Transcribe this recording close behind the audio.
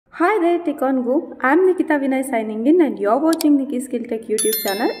Hi there, Tech on Go. I'm Nikita Vinay signing in and you're watching Nikki Skill Tech YouTube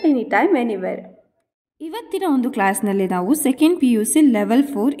channel anytime, anywhere. ಇವತ್ತಿನ ಒಂದು ಕ್ಲಾಸ್ನಲ್ಲಿ ನಾವು second PUC level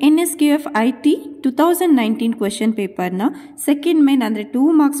 4 NSQF IT 2019 question ಪೇಪರ್ನ second main ಅಂದರೆ 2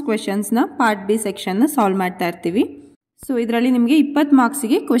 marks ಕ್ವೆಶನ್ಸ್ನ part B ಸೆಕ್ಷನ್ನ solve ಮಾಡ್ತಾ ಇರ್ತೀವಿ. So ಇದರಲ್ಲಿ ನಿಮಗೆ 20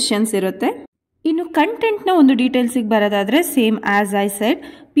 ಮಾರ್ಕ್ಸಿಗೆ ಕ್ವೆಶನ್ಸ್ ಇರುತ್ತೆ. ಇನ್ನು ಕಂಟೆಂಟ್ನ ಒಂದು ಡೀಟೇಲ್ಸಿಗೆ ಬರೋದಾದರೆ same as I said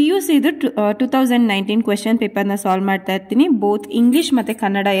PUC ಇದು 2019 ಕ್ವೆಶನ್ ಪೇಪರ್ನ ಸಾಲ್ವ್ ಮಾಡ್ತಾ ಇರ್ತೀನಿ. ಬೋತ್ ಇಂಗ್ಲೀಷ್ ಮತ್ತು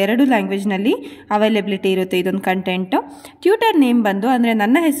ಕನ್ನಡ ಎರಡು ಲ್ಯಾಂಗ್ವೇಜ್ನಲ್ಲಿ ಅವೈಲಬಿಲಿಟಿ ಇರುತ್ತೆ ಇದೊಂದು ಕಂಟೆಂಟು. ಟ್ಯೂಟರ್ ನೇಮ್ ಬಂದು ಅಂದರೆ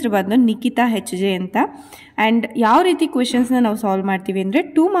ನನ್ನ ಹೆಸರು ಬಂದು ನಿಖಿತಾ HJ ಅಂತ. ಆ್ಯಂಡ್ ಯಾವ ರೀತಿ ಕ್ವೆಶನ್ಸ್ನ ನಾವು ಸಾಲ್ವ್ ಮಾಡ್ತೀವಿ ಅಂದರೆ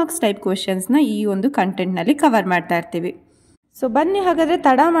 2 ಮಾರ್ಕ್ಸ್ ಟೈಪ್ ಕ್ವೆಶನ್ಸ್ನ ಈ ಒಂದು ಕಂಟೆಂಟ್ನಲ್ಲಿ ಕವರ್ ಮಾಡ್ತಾ ಇರ್ತೀವಿ. ಸೊ ಬನ್ನಿ ಹಾಗಾದರೆ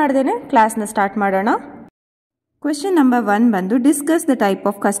ತಡ ಮಾಡ್ದೇನೆ ಕ್ಲಾಸ್ನ ಸ್ಟಾರ್ಟ್ ಮಾಡೋಣ. ಕ್ವೆಶನ್ ನಂಬರ್ 1 ಬಂದು discuss the type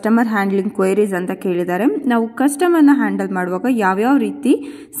of customer handling queries ಅಂತ ಕೇಳಿದ್ದಾರೆ. ನಾವು ಕಸ್ಟಮರ್ನ ಹ್ಯಾಂಡಲ್ ಮಾಡುವಾಗ ಯಾವ್ಯಾವ ರೀತಿ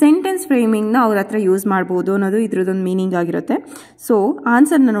ಸೆಂಟೆನ್ಸ್ ಫ್ರೇಮಿಂಗ್ನ ಅವ್ರ ಹತ್ರ ಯೂಸ್ ಮಾಡ್ಬೋದು ಅನ್ನೋದು ಇದ್ರದ್ದೊಂದು ಮೀನಿಂಗ್ ಆಗಿರುತ್ತೆ. ಸೊ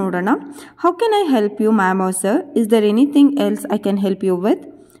ಆನ್ಸರ್ನ ನೋಡೋಣ. How can I help you ma'am R sir? Is there anything else I can help you with?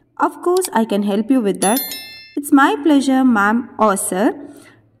 Of course I can help you with that. It's my pleasure ma'am R sir.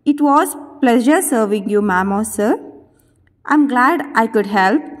 It was pleasure serving you ma'am R sir. I am glad I could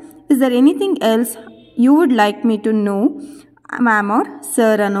help. Is there anything else you would like me to know ma'am R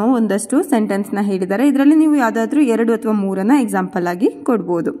sir ಅನ್ನೋ ಒಂದಷ್ಟು ಸೆಂಟೆನ್ಸ್ನ ಹೇಳಿದ್ದಾರೆ. ಇದರಲ್ಲಿ ನೀವು ಯಾವುದಾದ್ರೂ 2 ಅಥವಾ 3 example ಆಗಿ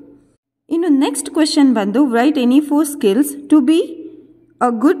ಕೊಡ್ಬೋದು. ಇನ್ನು ನೆಕ್ಸ್ಟ್ ಕ್ವೆಶನ್ ಬಂದು right any 4 skills to be a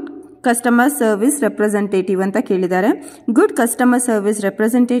good customer service representative ಅಂತ ಕೇಳಿದ್ದಾರೆ. ಗುಡ್ ಕಸ್ಟಮರ್ ಸರ್ವಿಸ್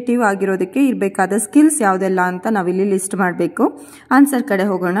ರೆಪ್ರೆಸೆಂಟೇಟಿವ್ ಆಗಿರೋದಕ್ಕೆ ಇರಬೇಕಾದ ಸ್ಕಿಲ್ಸ್ ಯಾವುದೆಲ್ಲ ಅಂತ ನಾವಿಲ್ಲಿ ಲಿಸ್ಟ್ ಮಾಡಬೇಕು. ಆನ್ಸರ್ ಕಡೆ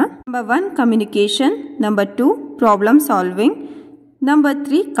ಹೋಗೋಣ. Number 1 communication, number 2 problem solving, number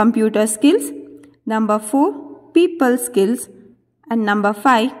 3 computer skills, number 4 people skills and number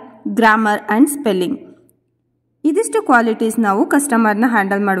 5 grammar and spelling. ಇದಿಷ್ಟು ಕ್ವಾಲಿಟೀಸ್ ನಾವು ಕಸ್ಟಮರ್ನ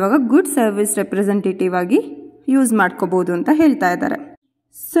ಹ್ಯಾಂಡಲ್ ಮಾಡುವಾಗ ಗುಡ್ ಸರ್ವಿಸ್ ರೆಪ್ರೆಸೆಂಟೇಟಿವ್ ಆಗಿ ಯೂಸ್ ಮಾಡ್ಕೋಬೋದು ಅಂತ ಹೇಳ್ತಾ ಇದ್ದಾರೆ.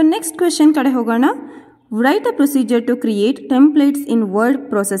 ಸೊ ನೆಕ್ಸ್ಟ್ ಕ್ವೆಶನ್ ಕಡೆ ಹೋಗೋಣ. Write a procedure to create templates in word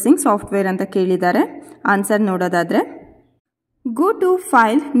processing software ಅಂತ ಕೇಳಿದ್ದಾರೆ. ಆನ್ಸರ್ ನೋಡೋದಾದರೆ go to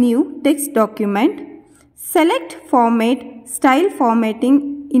file new text document, select format style formatting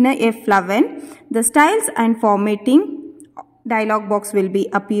in a F11. The styles and formatting dialog box will be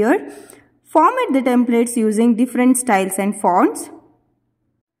appeared. Format the templates using different styles and fonts.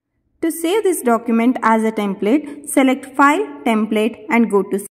 To save this document as a template, select File, Template and go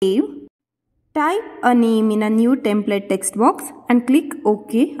to Save. Type a name in a new template text box and click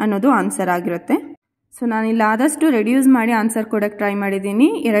OK ಅನ್ನೋದು answer ಆಗಿರುತ್ತೆ. So ನಾನಿಲ್ಲಿ ಆದಷ್ಟು reduce ಮಾಡಿ answer ಕೊಡೋಕ್ಕೆ try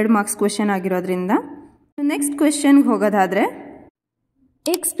ಮಾಡಿದ್ದೀನಿ 2 marks question ಆಗಿರೋದ್ರಿಂದ. Next ಕ್ವೆಶನ್ಗೆ ಹೋಗೋದಾದರೆ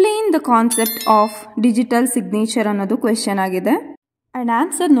explain the concept of digital signature ಅನ್ನೋದು question ಆಗಿದೆ. ಆ್ಯಂಡ್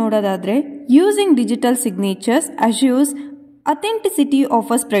ಆನ್ಸರ್ ನೋಡೋದಾದರೆ using digital signatures ಅಶ್ಯೂರ್ಸ್ authenticity of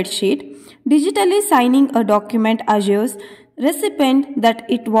a spreadsheet. Digitally signing a document ಅಶ್ಯೂರ್ಸ್ recipient that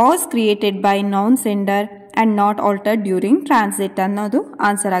it was created by non sender and not altered during transit ಅನ್ನೋದು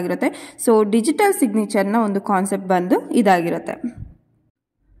answer ಆಗಿರುತ್ತೆ. So digital ಸಿಗ್ನೇಚರ್ನ ಒಂದು concept ಬಂದು ಇದಾಗಿರುತ್ತೆ.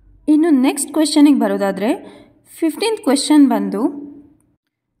 ಇನ್ನು next ಕ್ವೆಶನಿಗೆ ಬರೋದಾದರೆ 15th question ಬಂದು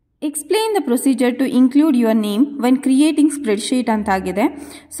explain the procedure to include your name when creating spreadsheet ಅಂತಾಗಿದೆ.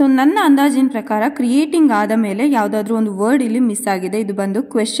 So ನನ್ನ ಅಂದಾಜಿನ ಪ್ರಕಾರ ಕ್ರಿಯೇಟಿಂಗ್ ಆದ ಮೇಲೆ ಯಾವುದಾದ್ರೂ ಒಂದು ವರ್ಡ್ ಇಲ್ಲಿ ಮಿಸ್ ಆಗಿದೆ. ಇದು ಬಂದು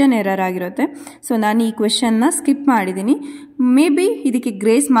ಕ್ವೆಶನ್ ಎರರ್ ಆಗಿರುತ್ತೆ. ಸೊ ನಾನು ಈ ಕ್ವೆಶನ್ನ ಸ್ಕಿಪ್ ಮಾಡಿದ್ದೀನಿ. ಮೇ ಬಿ ಇದಕ್ಕೆ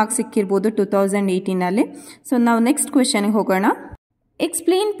ಗ್ರೇಸ್ ಮಾರ್ಕ್ಸ್ ಸಿಕ್ಕಿರ್ಬೋದು 2018ನಲ್ಲಿ. ಸೊ ನಾವು ನೆಕ್ಸ್ಟ್ ಕ್ವೆಶನ್ಗೆ ಹೋಗೋಣ.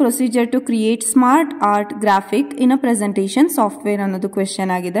 Explain procedure to create smart art graphic in a presentation software ಅನ್ನೋದು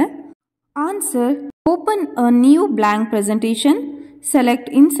ಕ್ವೆಶನ್ ಆಗಿದೆ. Answer open a new blank presentation. Select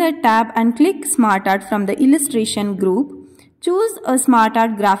Insert tab and click Smart Art from the illustration group. Choose a Smart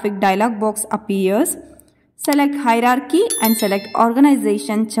Art graphic dialog box appears. Select Hierarchy and select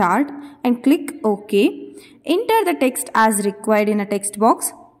Organization chart and click OK. Enter the text as required in a text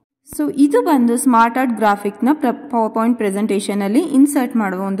box. So ಇದು ಬಂದು smart art ಗ್ರಾಫಿಕ್ನ power ಪ್ರೆಸೆಂಟೇಷನಲ್ಲಿ insert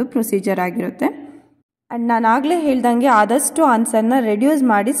ಮಾಡುವ ಒಂದು procedure ಆಗಿರುತ್ತೆ. And ನಾನು ಆಗಲೇ ಹೇಳ್ದಂಗೆ ಆದಷ್ಟು ಆನ್ಸರ್ನ reduce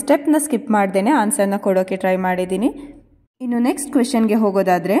ಮಾಡಿ ಸ್ಟೆಪ್ನ ಸ್ಕಿಪ್ ಮಾಡ್ದೇನೆ ಆನ್ಸರ್ನ ಕೊಡೋಕ್ಕೆ ಟ್ರೈ ಮಾಡಿದ್ದೀನಿ. ಇನ್ನು next ಕ್ವೆಶನ್ಗೆ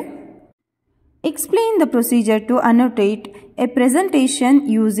ಹೋಗೋದಾದರೆ explain the procedure to annotate A presentation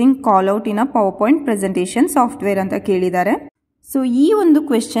using ಕಾಲ್ಔಟ್ in a power point presentation software ಅಂತ ಕೇಳಿದ್ದಾರೆ. ಸೊ ಈ ಒಂದು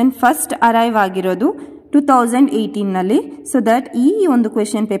ಕ್ವೆಶನ್ ಫಸ್ಟ್ ಅರೈವ್ ಆಗಿರೋದು 2018ನಲ್ಲಿ. ಸೊ ದಟ್ ಈ ಒಂದು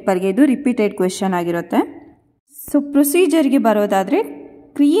ಕ್ವೆಶನ್ ಪೇಪರ್ಗೆ ಇದು ರಿಪೀಟೆಡ್ ಕ್ವೆಶನ್ ಆಗಿರುತ್ತೆ. ಸೊ ಪ್ರೊಸೀಜರ್ಗೆ ಬರೋದಾದರೆ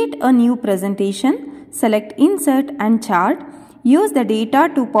create a new presentation, select insert and chart, use the data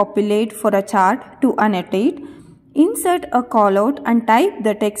to populate for a chart to annotate, insert a callout and type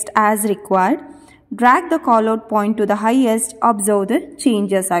the text as required, drag the callout point to the highest, observe the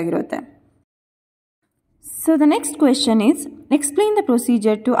changes ಆಗಿರುತ್ತೆ. So the next question is, explain the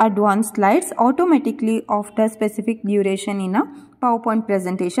procedure to advance slides automatically after specific duration in a PowerPoint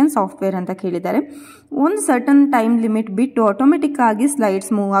presentation software ಅಂತ ಕೇಳಿದ್ದಾರೆ. ಒಂದು certain time limit ಬಿಟ್ಟು automatic ಆಗಿ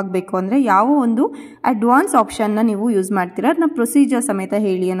slides move ಆಗಬೇಕು ಅಂದರೆ ಯಾವ ಒಂದು ಅಡ್ವಾನ್ಸ್ ಆಪ್ಷನ್ನ ನೀವು ಯೂಸ್ ಮಾಡ್ತೀರಾ, ಅದನ್ನ ಪ್ರೊಸೀಜರ್ ಸಮೇತ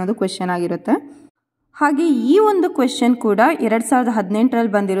ಹೇಳಿ ಅನ್ನೋದು ಕ್ವೆಶ್ಚನ್ ಆಗಿರುತ್ತೆ. ಹಾಗೆ ಈ ಒಂದು ಕ್ವೆಶ್ಚನ್ ಕೂಡ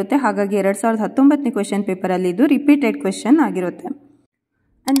 2018ರಲ್ಲಿ ಬಂದಿರುತ್ತೆ. ಹಾಗಾಗಿ 2019ನೇ ಕ್ವೆಶ್ಚನ್ ಪೇಪರಲ್ಲಿ ಇದು ರಿಪೀಟೆಡ್ ಕ್ವೆಶ್ಚನ್ ಆಗಿರುತ್ತೆ.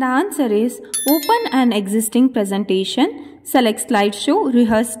 And the answer is, open an existing presentation, select slideshow,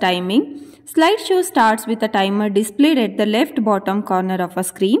 rehearse timing. Slideshow starts with a timer displayed at the left bottom corner of a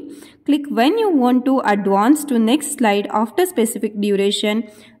screen. Click when you want to advance to next slide after specific duration.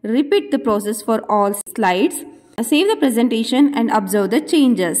 Repeat the process for all slides. Save the presentation and observe the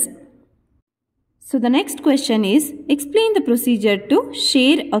changes. So the next question is, explain the procedure to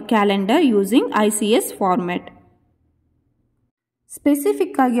share a calendar using ICS format.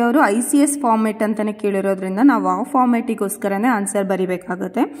 Specific ಆಗಿ ಅವರು ICS format ಅಂತಾನೆ ಕೇಳಿರೋದ್ರಿಂದ ನಾವು ಆ ಫಾರ್ಮೆಟಿಗೋಸ್ಕರನೇ answer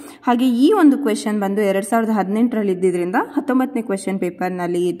ಬರೀಬೇಕಾಗುತ್ತೆ. ಹಾಗೆ ಈ ಒಂದು question ಬಂದು 2018ರಲ್ಲಿ ಇದ್ದಿದ್ರಿಂದ 19ನೇ question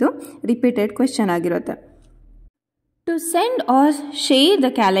ಪೇಪರ್ನಲ್ಲಿ ಇದು ರಿಪೀಟೆಡ್ ಕ್ವೆಶ್ಚನ್ ಆಗಿರುತ್ತೆ. To send or share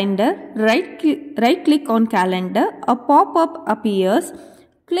the calendar, right click on calendar, a pop-up appears.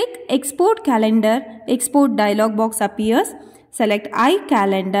 Click export calendar, export dialog box appears. Select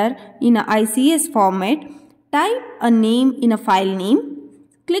iCalendar in a ICS format. Type a name in a file name.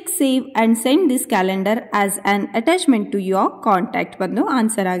 Click save and send this calendar as an attachment to your contact ಬಂದು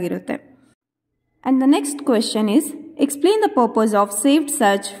answer ಆಗಿರುತ್ತೆ. And the next question is, explain the purpose of saved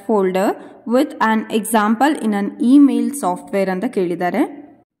search folder with an example in an email software ಅಂತ ಕೇಳಿದ್ದಾರೆ.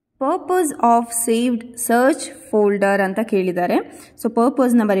 Purpose of saved search folder ಅಂತ ಕೇಳಿದ್ದಾರೆ. So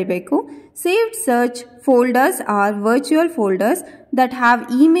ಪರ್ಪಸ್ನ ಬರೀಬೇಕು. Saved search folders R virtual folders that have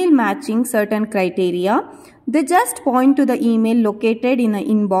email matching certain criteria. They just point to the email located in an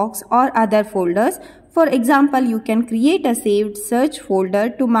inbox or other folders. For example, you can create a saved search folder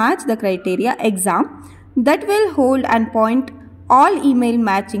to match the criteria exam that will hold and point all email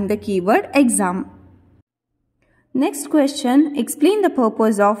matching the keyword exam. Next question, explain the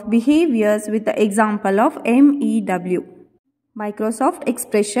purpose of behaviors with the example of MEW, Microsoft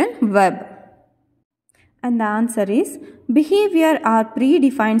Expression Web. And the answer is, behavior are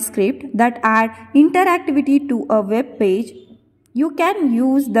predefined scripts that add interactivity to a web page. You can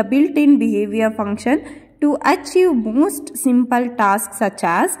use the built-in behavior function to achieve most simple tasks such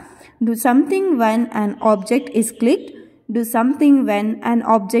as do something when an object is clicked, do something when an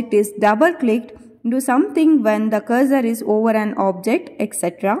object is double-clicked, do something when the cursor is over an object, etc.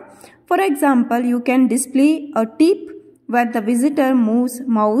 For example, you can display a tip when the visitor moves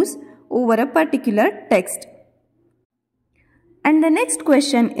mouse over a particular text. And the next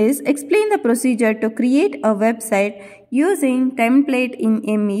question is, explain the procedure to create a website using template in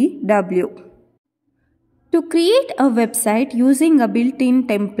MEW. To create a website using a built-in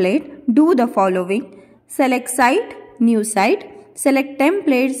template, do the following. Select Site, New Site. Select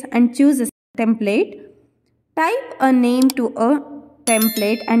Templates and choose a template. Type a name to a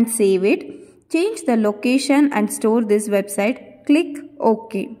template and save it. Change the location and store this website. Click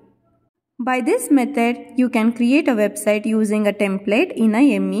OK. By this method, you can create a website using a template in a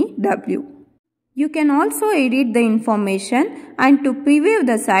MEW. You can also edit the information, and to preview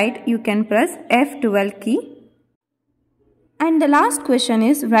the site, you can press F12 key. And the last question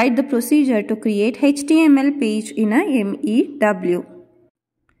is, write the procedure to create HTML page in a MEW.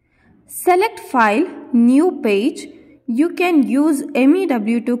 Select File, New Page. You can use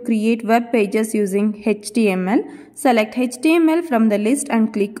MEW to create web pages using HTML. Select HTML from the list and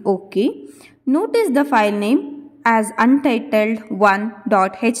click OK. Notice the file name as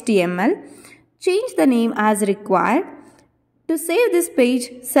untitled1.html. Change the name as required. To save this page,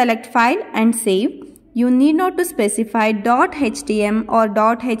 select File and Save. You need not to specify .htm or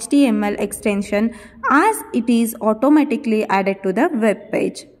 .html extension as it is automatically added to the web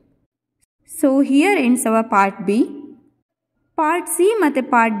page. So here ends our part B. Part C ಮತ್ತು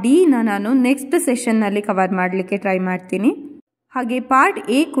part ಡಿನ ನಾನು next ಸೆಷನ್ನಲ್ಲಿ cover ಮಾಡಲಿಕ್ಕೆ try ಮಾಡ್ತೀನಿ. ಹಾಗೆ part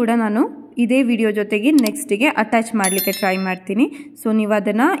A ಕೂಡ ನಾನು ಇದೇ video ಜೊತೆಗೆ ನೆಕ್ಸ್ಟಿಗೆ attach ಮಾಡಲಿಕ್ಕೆ ಟ್ರೈ ಮಾಡ್ತೀನಿ. ಸೊ ನೀವು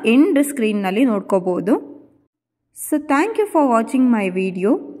ಅದನ್ನು ಎಂಡ್ ಸ್ಕ್ರೀನ್ನಲ್ಲಿ ನೋಡ್ಕೋಬೋದು. So thank you for watching my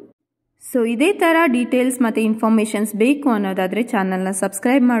video. So ಇದೇ ಥರ ಡೀಟೇಲ್ಸ್ ಮತ್ತು ಇನ್ಫಾರ್ಮೇಷನ್ಸ್ ಬೇಕು ಅನ್ನೋದಾದರೆ ಚಾನಲ್ನ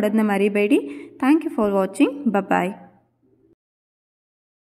ಸಬ್ಸ್ಕ್ರೈಬ್ ಮಾಡೋದನ್ನ ಮರಿಬೇಡಿ. Thank you for watching. Bye.